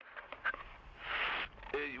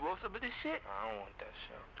Hey, you want some of this shit? I don't want that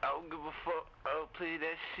shit. I don't give a fuck. I don't play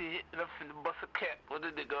that shit, and I'm finna bust a cap with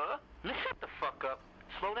a nigga, huh? Man, shut the fuck up.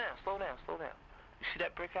 Slow down. You see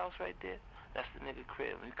that brick house right there? That's the nigga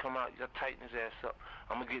crib. When you come out, you gotta tighten his ass up.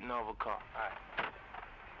 I'm gonna get in over a car. All right.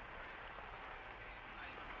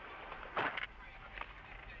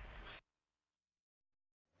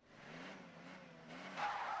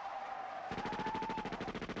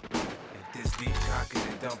 This beat, cock it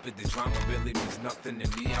and dump it. The drama really means nothing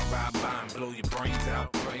to me. I ride by and blow your brains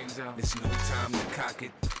out. It's no time to cock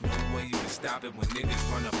it. No way you can stop it when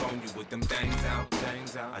niggas run up on you with them things out.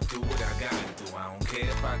 I do what I gotta do. I don't care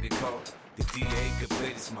if I get caught. The DA could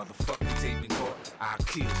play this motherfucking tape in court. I'll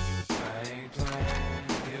kill you. I ain't playing.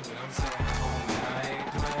 Hear what I'm saying, homie? I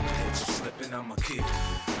ain't playing. Catch you slipping, I'ma kill you. I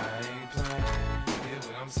ain't playing. Hear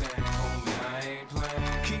what I'm saying, homie? I ain't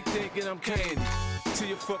playing. Keep thinking I'm candy. Till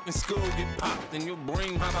your fucking skull get popped and your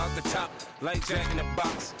brain hop out the top like Jack in the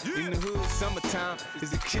Box. Yeah. In the hood, summertime is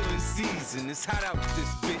the killing season. It's hot out with this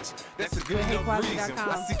bitch. That's a good enough reason.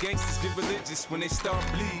 I see gangsters get religious when they start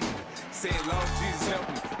bleeding. Saying, Lord Jesus help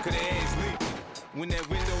me, cause their ass leaking. When that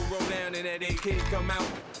window roll down and that AK come out,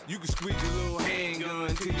 you can squeeze your little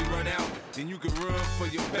handgun till you run out. Then you can run for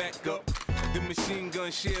your backup. The machine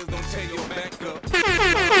gun shells don't tear your back up. With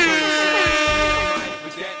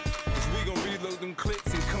that, we gon' reload them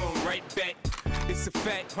clips and come right back. It's a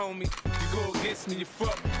fact, homie. You go against me, you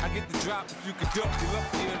fuck. I get the drop if you can duck. You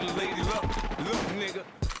lucky or the lady luck. Look, nigga,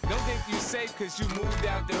 don't think you safe cause you moved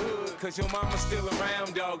out the hood. Cause your mama's still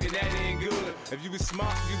around, dog, and that ain't good. If you was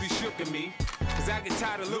smart, you be shook at me. Cause I get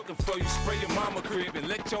tired of looking for you. Spray your mama crib and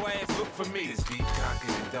let your ass look for me. This beat, cock it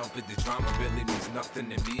and dump it. The drama really means nothing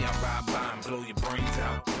to me. I ride by and blow your brains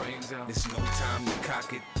out. It's no time to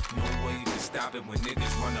cock it. No way you can stop it when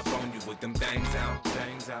niggas run up on you with them things out.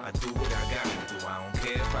 I do what I gotta do. I don't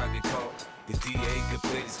care if I get caught. The DA could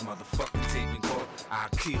play this motherfucking tape in court. I'll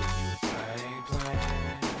kill you. I ain't playing.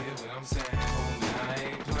 Hear what I'm saying, homie? I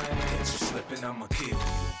ain't playing. Catch you slipping, I'ma kill you.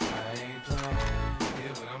 I ain't playing.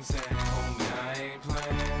 Hear what I'm saying, homie? I ain't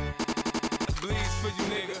playing. I bleeds for you,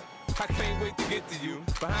 nigga. I can't wait to get to you.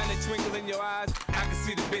 Behind the twinkle in your eyes, I can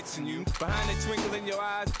see the bitch in you. Behind the twinkle in your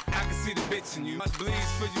eyes, I can see the bitch in you. I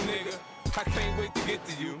bleeds for you, nigga. I can't wait to get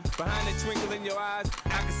to you. Behind the twinkle in your eyes, I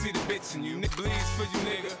can see the bitch in you. It bleeds for you,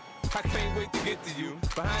 nigga. I can't wait to get to you.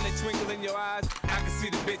 Behind the twinkle in your eyes, I can see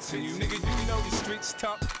the bitch in you. Nigga, you know the streets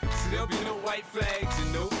talk, so there'll be no white flags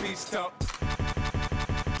and no peace talk.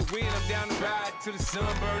 The wind, I'm down to ride till the sun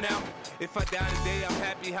burn out. If I die today, I'm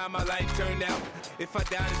happy how my life turned out. If I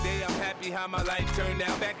die today, I'm happy how my life turned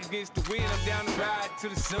out. Back against the wind, I'm down to ride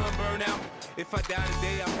till the sun burn out. If I die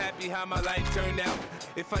today, I'm happy how my life turned out.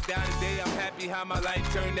 If I die today, I'm happy how my life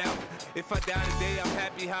turned out. If I die today, I'm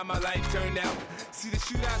happy how my life turned out. See the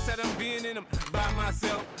shootouts that I'm being in them by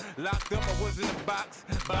myself. Locked up, I was in a box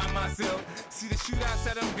by myself. See the shootouts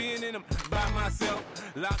that I'm being in them by myself.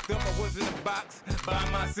 Locked up, I was in a box by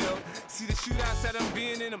myself. See the shootouts that I'm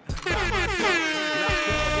being in them by myself. Locked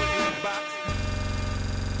up, I was in a box.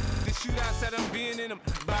 The shootouts that I'm being in them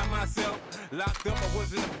by myself. Locked up, I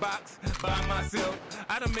was in a box by myself.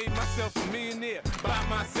 I done made myself a millionaire by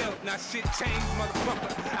myself. Now shit changed,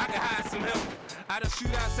 motherfucker. I can hide some help. I done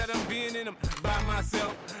shootouts that I'm being in them by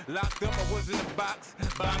myself. Locked up, I was in a box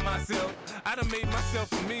by myself. I done made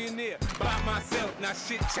myself a millionaire by myself. Now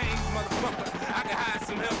shit changed, motherfucker. I can hide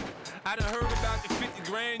some help. I done heard about the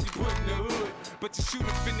 50 grand you put in the hood. But your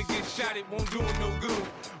shooter finna get shot, it won't do him no good.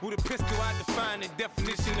 With a pistol, I define the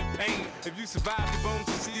definition of pain. If you survive the bones,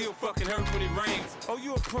 you still fucking hurt when it rains. Oh,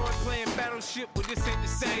 you a pro playing battleship, but this ain't the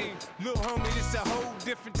same. Little homie, this a whole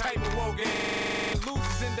different type of war game.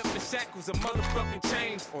 Losers end up in shackles of motherfucking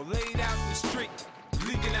chains, or laid out in the street,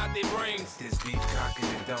 leaking out their brains. This beef, cock it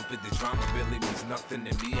and dump it. The drama really means nothing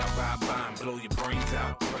to me. I ride by and blow your brains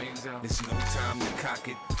out. There's no time to cock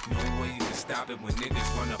it. No way you can stop it when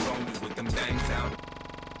niggas run up on you with them things out.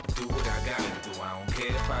 I do what I gotta do. I don't care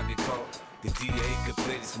if I get caught. The DA could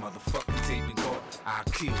play this motherfucking tape in court. I'll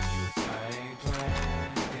kill you. I ain't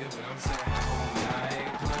playing. Hear what I'm saying, homie? I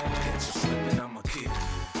ain't playing. Catch you slipping, I'ma kill you. I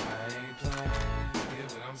ain't playing. Hear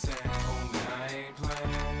what I'm saying, homie? I ain't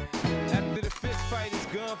playing. After the fist fight is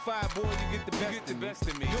gunfire, boy, you get the best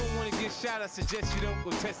of me. You don't wanna get shot, I suggest you don't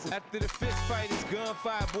go test it. After the fist fight is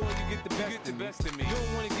gunfire, boy, you get the best of me. You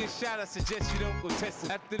don't wanna get shot, I suggest you don't go test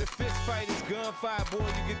it. After the fist fight is gunfire, boy,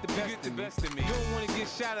 you get the best of me. You don't wanna get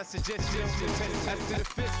shot, I suggest you don't go test it. After the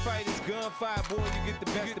fist fight is gunfire, boy, you get the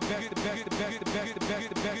best.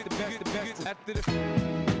 After the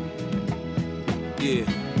yeah,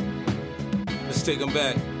 let's take them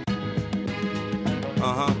back.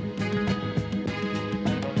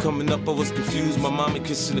 coming up, I was confused. My mama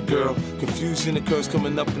kissing a girl. Confusion occurs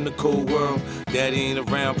coming up in the cold world. Daddy ain't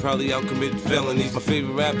around, probably out committed felonies. My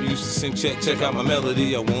favorite rapper used to sing, check out my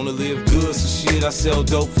melody. I wanna live good, so shit, I sell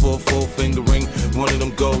dope for a 4-finger ring. One of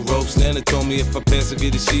them gold ropes. Nana told me if I pass, I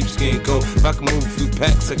get a sheepskin coat. If I can move a few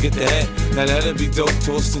packs, I get the hat. Now that'd be dope.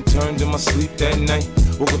 Tossed and turned in my sleep that night.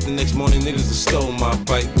 Woke up the next morning, niggas have stole my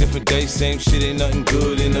bike. Different day, same shit, ain't nothing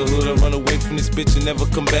good. In the hood, I run away from this bitch and never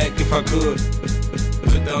come back if I could.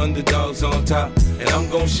 Put the underdogs on top, and I'm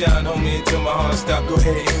gon' shine, homie, until my heart stop. Go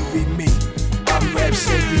ahead, envy me. I'm Raps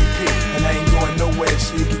MVP, and I ain't going nowhere,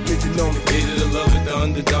 so you can get to know me. Hated to love it, the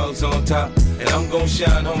underdogs on top, and I'm gon'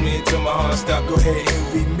 shine, homie, until my heart stop. Go ahead,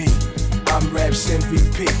 envy me. I'm Raps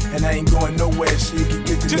MVP, and I ain't going nowhere, so you can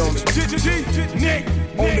get to know me.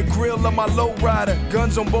 On the grill of my lowrider,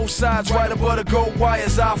 guns on both sides, right above the gold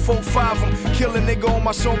wires. I 4-5 them, kill a nigga on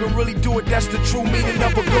my song and really do it. That's the true meaning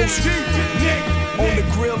of a ghost. On the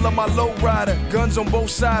grill of my lowrider, guns on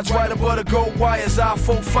both sides, right above the gold wires. I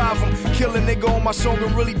 4-5 them, kill a nigga on my song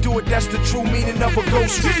and really do it. That's the true meaning of a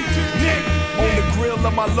ghost. On the grill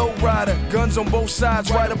of my lowrider, guns on both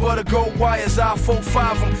sides, right above the gold wires. I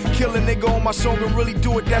 4-5 them, kill a nigga on my song and really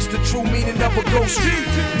do it. That's the true meaning of a ghost.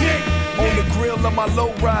 On the grill of my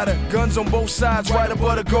lowrider, guns on both sides, right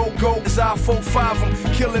above the gold. As I 4-5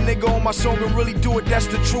 them, kill a nigga on my song and really do it. That's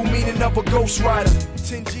the true meaning of a ghost rider.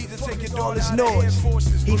 10 G's to take it all this noise.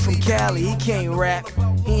 He from Cali, he can't rap.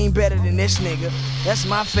 He ain't better than this nigga. That's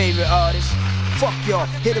my favorite artist. Fuck y'all,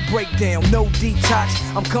 hit a breakdown, no detox.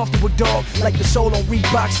 I'm comfortable, dog, like the soul on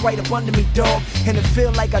Reeboks, right up under me, dog. And it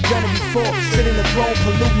feel like I done it before. Sitting the throne,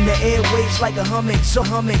 polluting the airwaves like a humming. So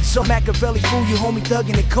Machiavelli fool you, homie,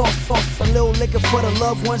 thugging it cost. A little liquor for the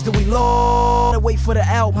loved ones that we lost. Gotta wait for the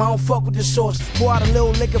album, I don't fuck with the source. Pour out a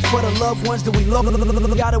little liquor for the loved ones that we lost.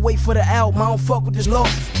 Gotta wait for the album, I don't fuck with this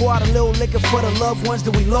lost. Pour out a little liquor for the loved ones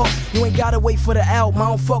that we lost. You ain't gotta wait for the album, I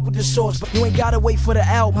don't fuck with the source. You ain't gotta wait for the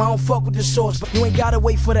album, I don't fuck with the source. You ain't gotta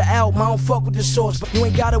wait for the album, I don't fuck with the source. But you ain't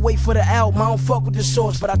gotta wait for the album, I don't fuck with the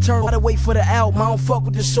source. But I turn, gotta wait for the album, I don't fuck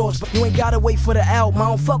with the source. But you ain't gotta wait for the album, I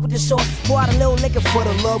don't fuck with the source. Pour out a little liquor for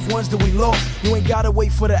the loved ones that we lost. You ain't gotta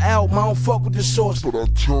wait for the album, I don't fuck with the source. But I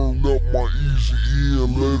turn up my Easy E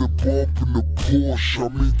and let it bump in the Porsche. I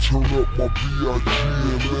mean turn up my B.I.G.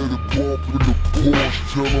 and let it bump in the Porsche.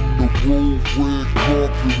 Tell him to roll red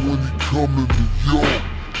carpet when he come in New York.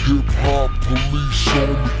 Hip-hop police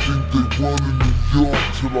on me, think they run in New York.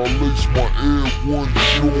 Till I lace my Air One,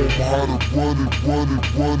 show them how to run it.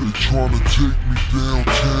 They tryna take me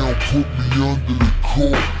downtown, put me under the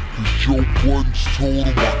court. Cause Joe Buttons told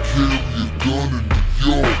him I carry a gun in New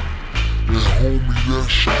York. And homie, that's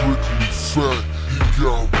strictly fact. He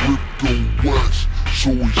got ripped on wax, so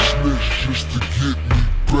he snitched just to get me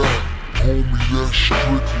back. Homie, that's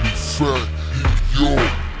strictly fact. He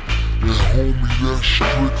York. And homie, that's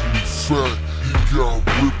strictly fact. He got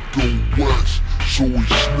ripped on wax, so he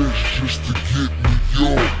snitched just to get New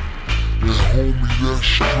York. And homie, that's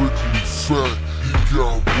strictly fact. He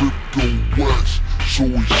got ripped on wax, so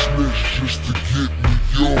he snitched just to get New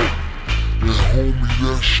York. And homie,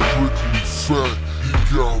 that's strictly fact.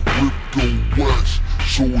 He got ripped on wax,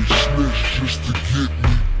 so he snitched just to get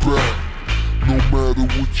me back. No matter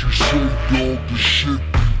what you say, dog, the shit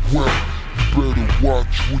be whack. You better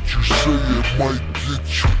watch what you say, it might get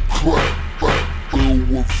you clapped.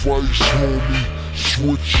 Ill advice, homie,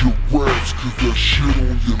 switch your raps. Cause that shit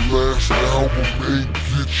on your last album ain't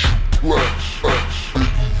get you plaques.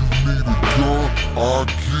 Nigga, you need a gun, I'll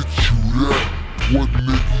get you that. What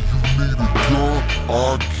nigga, you need a gun,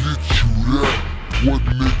 I'll get you that. What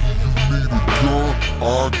nigga, you need a gun,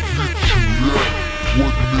 I'll get you that.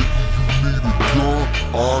 What nigga, you need a gun,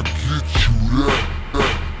 I'll get you that.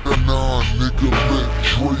 Nah, nigga, let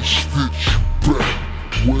Dre stitch you back.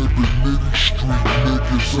 We're the nitty street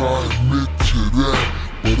niggas, I admit to that.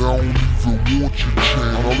 But I don't even want your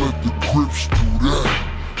chain, I let the Crips do that.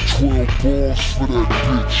 12 balls for that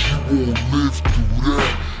bitch, he won't live through that.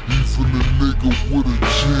 Even a nigga with a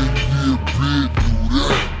 10-year beard knew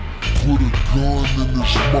that. Put a gun in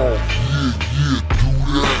his mouth, yeah, do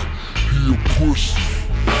that. He a pussy,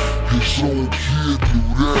 his own kid knew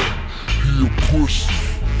that. He a pussy,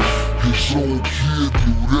 his own kid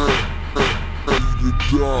knew that. The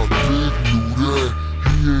dog big knew that.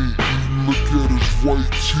 He ain't eating, look at his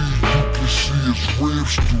white tee, you can see his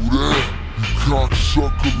ribs through that. You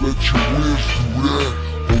cocksucker, let your whiz do that.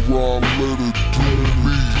 Or I'll let her do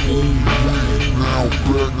me, now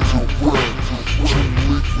back to rap. Two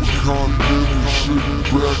liquid continental sitting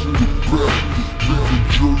back to back. Nigga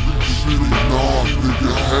Jersey City, nah,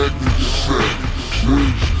 nigga Hackett set.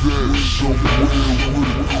 Where's that? Somewhere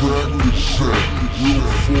with a cracker sack. Real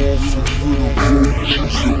far from where the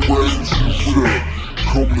roaches and ratchets at.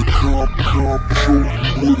 Come to comp, show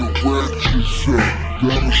you where the ratchets at.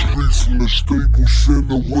 Down the streets from the Staples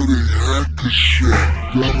Center where they hack a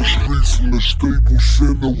shack. Down the streets from the Staples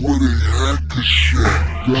Center where they hack a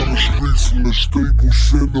shack. Down the streets from the Staples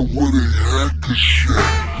Center where they hack a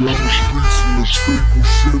shack. Down the streets from the Staples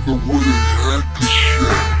Center where they hack a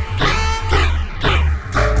shack.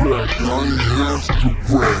 Back, I ain't have to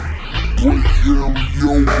rap. Break Yo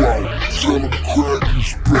out, tell him crack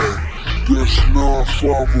is back. That's 9-5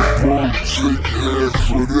 a bump, take half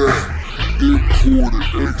of that.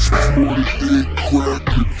 Imported, exported, egg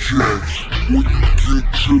cracker jacks. When you get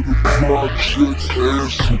to the projects,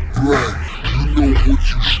 ask for black. You know what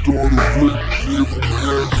you started with, give him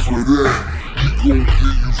half of that. He gon'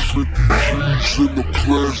 give you 50 G's in the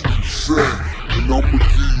plastic sack. And I'ma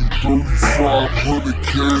give you 3,500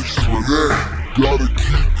 cash for that. Gotta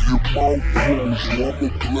keep your mouth closed, or I'ma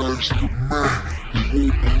blast the Mac. You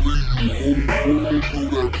won't believe you, whole world know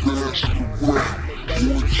that bastard rap.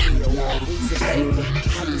 Once you out of the door,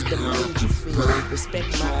 how does the mind you feel? Respect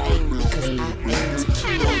my aim because I aim to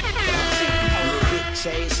kill. Big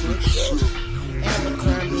chase, nigga.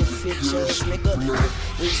 Abercrombie pictures, nigga.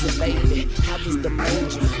 Weezy baby, how does the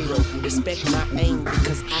mind you feel? Respect my aim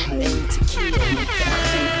because I aim to kill.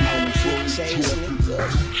 Big chase, nigga.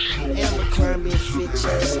 Abercrombie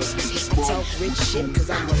pictures. I talk rich shit cause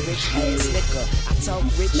I'm a rich ass nigga. I talk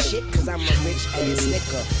rich shit cause I'm a rich ass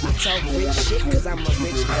nigga. I talk rich shit cause I'm a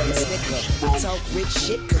rich ass nigga. I talk rich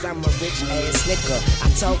shit cause I'm a rich ass nigga. I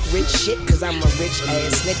talk rich shit cause I'm a rich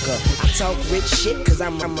ass nigga. I talk rich shit cause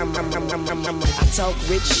I'm I talk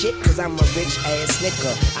rich shit cause I'm a rich ass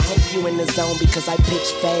nigga. I hope you in the zone because I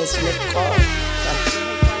pitch fast, nigga.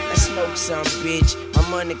 I smoke some, bitch. My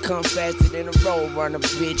money come faster than a road runner,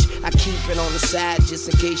 bitch. I keep it on the side just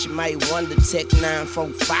in case you might wonder. Tech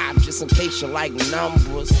 945 just in case you like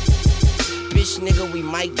numbers. Bitch, nigga, we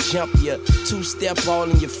might jump ya. 2-step all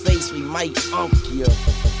in your face, we might unk ya.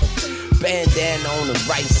 Bandana on the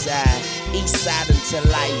right side, east side until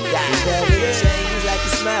I die. Better change like a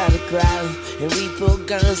smiler crowd, and we pull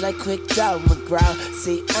guns like quick draw McGraw.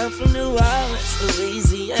 See, I'm from New Orleans,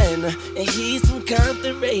 Louisiana, and he's from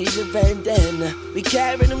Compton, raise your bandana. We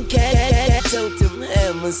carry them cats, totem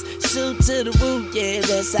hammers, Soo to the Woo, yeah,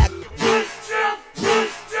 that's how.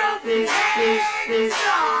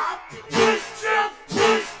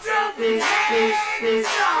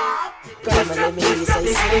 Grandma, let me say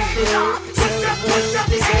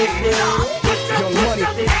Young Money, the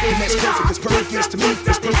next perfect is perfect is to me.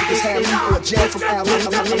 It's perfect as Harry or a jab from Al. I'm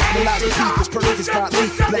realize the peak is perfect as God Lee.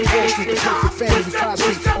 Black Wall Street, the perfect family,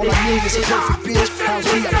 Cosby. All I need is a perfect bitch. How's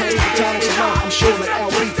me? I pass the baton on Salon. I'm sure like Al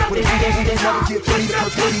B. But if you never give me the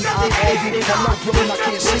perfect beat, I'll argue. Hello, Brooklyn, I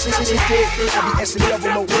can't see. I'll be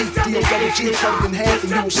S-double-O-P, D-O-double-G, cut it in half,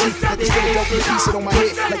 and you will see that this Philadelphia piece it on my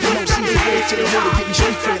head like you know Caesar. Word to the hood and get me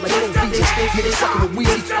street cred like old visas. Niggas fucking with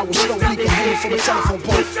Weezy, I will slow leak and hanging from a telephone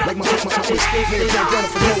pole like my twist. Nigga bandana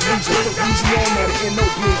for no reason. Put Weezy on that and no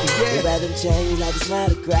bleeding. Yeah. We rather change like it's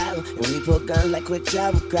not a crowd, and we put guns like quick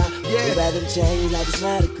travel crowd. Yeah. We rather change like it's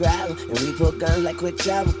not a crowd, and we put guns like quick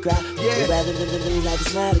travel crowd. Yeah. We rather live like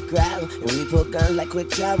it's not a crowd, and we put guns like quick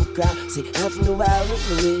travel crowd. See, I'm from New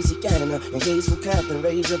Orleans, Louisiana, and he's from Compton,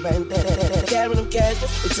 raise your bandana. Carry them cashes,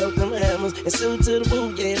 we took them hammers, and Soo to the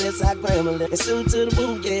Woo, yeah, that's our grandma. And Soo to the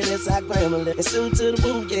Woo, yeah, that's our grandma. And Soo to the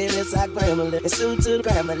Woo, yeah, that's our grandma. And Soo to the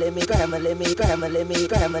grandma, let me you say Soo Woo.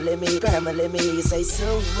 Grandma, let me you say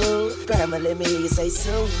Soo Woo. Grandma, let me you say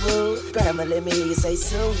Soo Woo. Grandma, let me you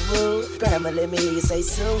say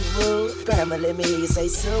Soo Woo. Grandma, let me you say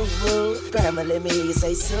Soo Woo. Grandma, let me you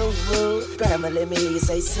say Soo Woo. Grandma, let me you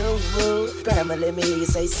say Soo Woo. Grandma, let me you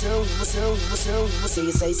say Soo Woo. See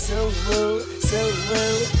you say Soo Woo. Soo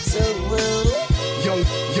Woo. Young,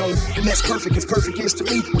 and that's perfect as to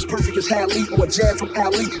me. Was perfect as Hallie or a jab from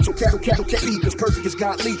Ali. So cattle, peak as perfect as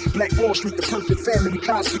God Lee. Black Wall Street, the perfect family.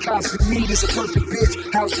 Cosby, me is a perfect bitch.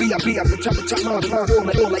 How's B? I'm the top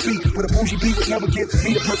like me. But a bougie B would never give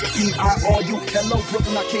me the perfect beat. I-R-U, hello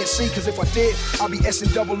Brooklyn, I can't see. Cause if I did, I'll be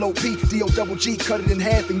S-double-O-P. D-O-double-G, cut it in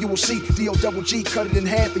half and you will see. D-O-double-G, cut it in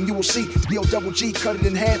half and you will see. D-O-double-G, cut it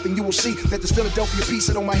in half and you will see. That this Philadelphia piece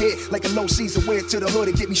it on my head like a low Caesar. Wear it to the hood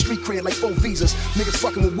and get me street cred like 4 visas. Niggas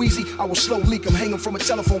fucking with Weezy, I will slow leak, I'm hanging from a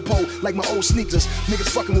telephone pole like my old sneakers. Niggas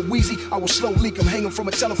fucking with Weezy, I will slow leak, I'm hanging from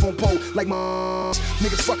a telephone pole like my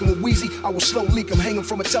niggas fucking with Weezy, I will slow leak, I'm hanging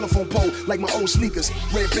from a telephone pole like my old sneakers.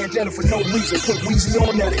 Red bandana for no reason. Put Weezy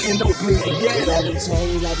on at the end of the bleeding. Yeah. Let them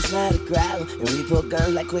change like it's not a crowd. And we pull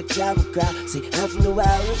guns like quick travel crowd. See, I'm from the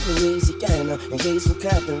wild in Louisiana. In case we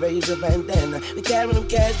cop and raise your bandana. We carry them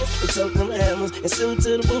gadgets, we tote them hammers. And Soo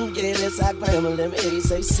to the woo, yeah, that's our grandma. Let me hear you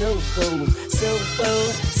say Soo Woo, Soo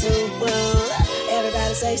Woo, Soo Woo.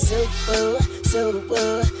 Everybody say Soo Woo, Soo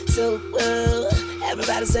Woo, Soo Woo.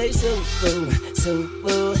 Everybody say Soo Woo, Soo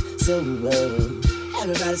Woo, Soo Woo.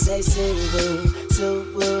 Everybody say Soo Woo, Soo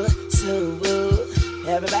Woo, Soo Woo.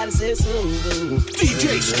 Everybody say Soo Woo.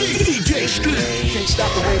 DJ Ski. Can't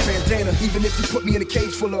stop the red bandana, even if you put me in a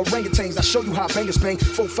cage full of orangutans. I show you how bangers bang.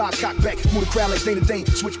 4-5 cock back, move the crowd like Dana Dane.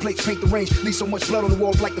 Switch plates, paint the range. Leave so much blood on the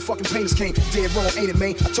walls like the fucking painters came. Dead wrong, ain't it,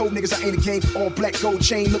 man? I told niggas I ain't a game. All black gold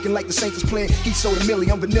chain, looking like the Saints is playing. He sold a milli,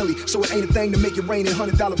 I'm vanilli, so it ain't a thing to make it rain in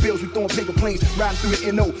 $100 bills. We throwing paper planes, riding through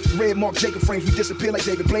the NO. Red Mark Jacob frames, we disappear like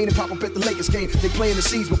David Blaine and pop up at the Lakers game. They playing the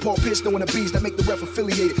C's with Paul Pierce throwing the B's that make the ref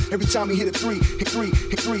affiliated. Every time he hit a three, hit three.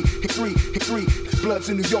 Bloods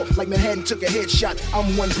in New York like Manhattan took a headshot.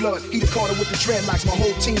 I'm one blood, he the Carter with the dreadlocks. My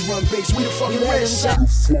whole team run base, we the fucking red shot. Who the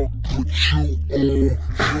fuck put you on?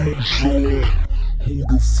 Who's on? Who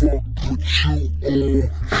the fuck put you on?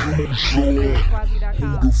 Who's on? Who the fuck put you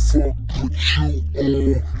on? Who's on?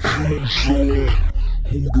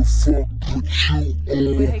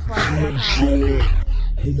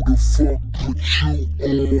 Who the fuck put you on?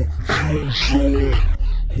 Who's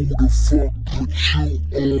on?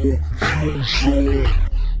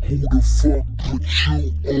 Who the fuck put you on?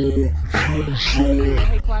 Who's on? Who the fuck put you on?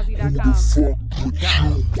 Who's on? Who the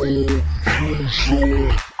fuck put you on? Who's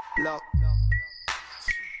on? Look.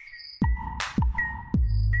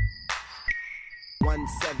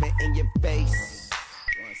 1-7 in your face.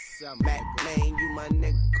 1-7. Mac Lane, you my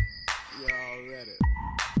nigga. You already.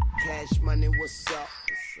 Cash Money, what's up?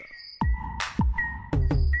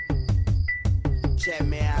 Check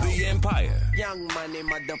me out. The Empire. Young Money,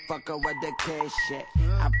 motherfucker, what the cash at?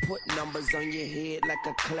 I put numbers on your head like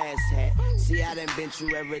a class hat. See, I done been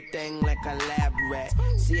through everything like a lab rat.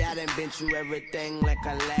 See, I done been through everything like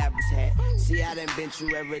a lab's hat. See, I done been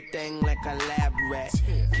through everything like a lab rat.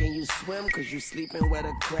 Can you swim? Cause you sleeping where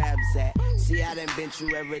the crabs at. See, I done been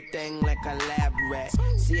through everything like a lab rat.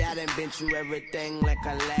 See, I done been through everything like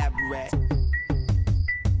a lab rat.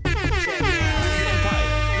 Check me out.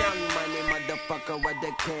 Motherfucker, what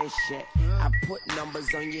the cash at? I put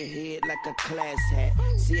numbers on your head like a class hat.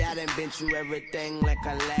 See, I done been through everything like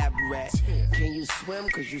a lab rat. Can you swim?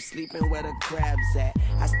 Cause you sleeping where the crabs at.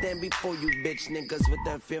 I stand before you bitch niggas with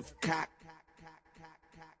the fifth cock.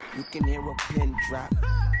 You can hear a pin drop.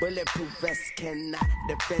 Bulletproof vest cannot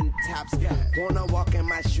defend tops. Wanna walk in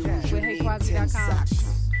my shoes, you need 10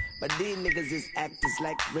 socks. But these niggas is actors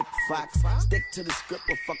like Rick Fox. Stick to the script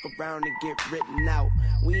or fuck around and get written out.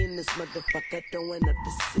 We in this motherfucker throwing up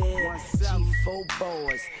the set. G4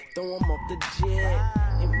 boys, throw them off the jet.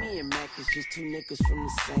 And me and Mac is just two niggas from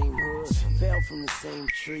the same hood. Fell from the same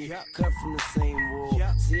tree, cut from the same wool.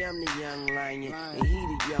 See, I'm the young lion, and he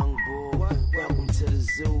the young bull. Welcome to the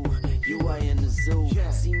zoo, you are in the zoo.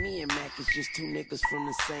 See, me and Mac is just two niggas from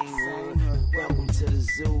the same hood. Welcome to the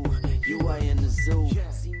zoo, you are in the zoo.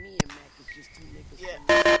 See, me and Mac is just two niggas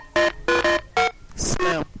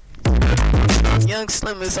Slim. Young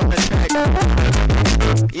Slim is on the track.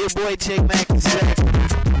 Your boy Jake Mack is back.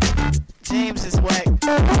 James is whack.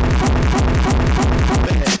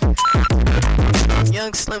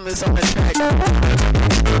 Young Slim is on the track.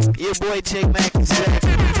 Your boy Jake Mack is back.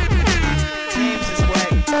 James is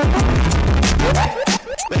whack.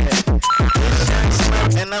 It's Young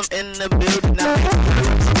Slim and I'm in the building.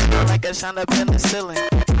 I'm like I shine up in the ceiling.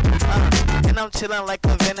 And I'm chillin' like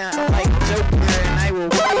a villain. I'm like Joker and I will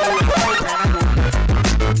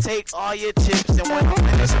take all your chips and when I'm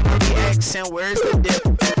finished with the accent, where's the dip?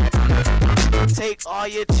 Take all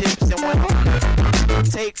your chips and when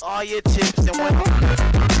take all your chips and when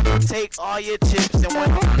take all your chips and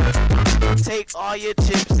when take all your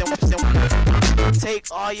chips and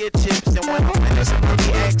take all your chips and when I'm finished with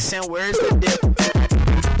the accent, where's the dip?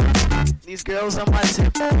 These girls on my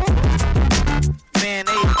tip. Man,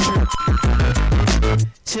 they a trip.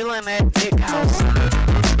 Chillin' at Dick House.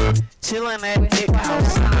 Chillin' at Dick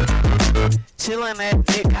House. Chillin' at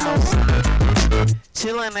Dick House.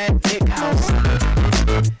 Chillin' at Dick House.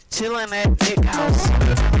 Chillin' at Dick House.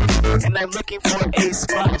 And I'm looking for a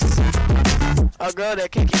spouse. A girl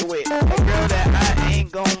that can get with. A girl that I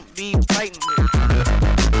ain't gon' be fighting with.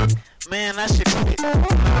 Man, I should quit.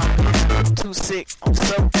 I'm too sick. I'm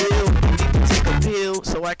so ill. I need to take a pill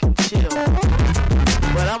so I can chill.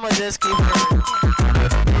 But I'ma just keep working.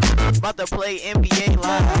 About to play NBA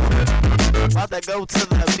Live. About to go to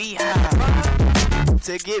the Beehive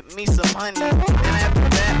to get me some money. And after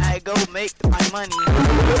that, I go make my money.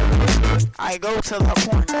 I go to the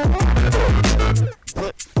corner.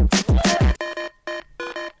 But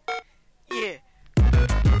yeah,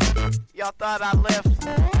 y'all thought I left.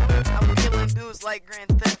 I'm killing dudes like Grand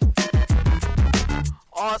Theft.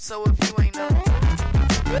 Also, if you ain't know,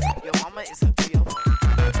 your mama is a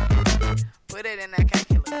 304. Put it in that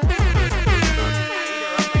calculator.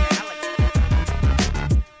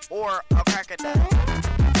 Or a crocodile.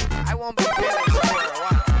 I won't be finished for a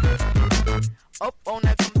while. Up on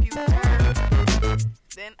the computer,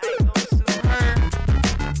 then I go sue her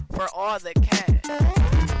for all the cash.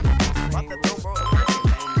 About to throw bro.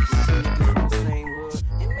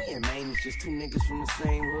 Just two niggas from the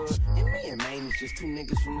same hood. And me and Maine is just two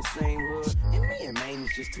niggas from the same hood. And me and Maine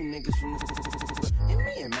is just two niggas from the And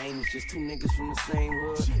me and Maine is just two niggas from the same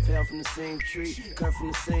hood. Fell from the same tree, cut from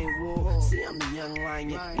the same wool. See, I'm the young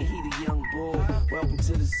lion, and he the young bull. Welcome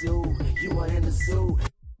to the zoo, you are in the zoo.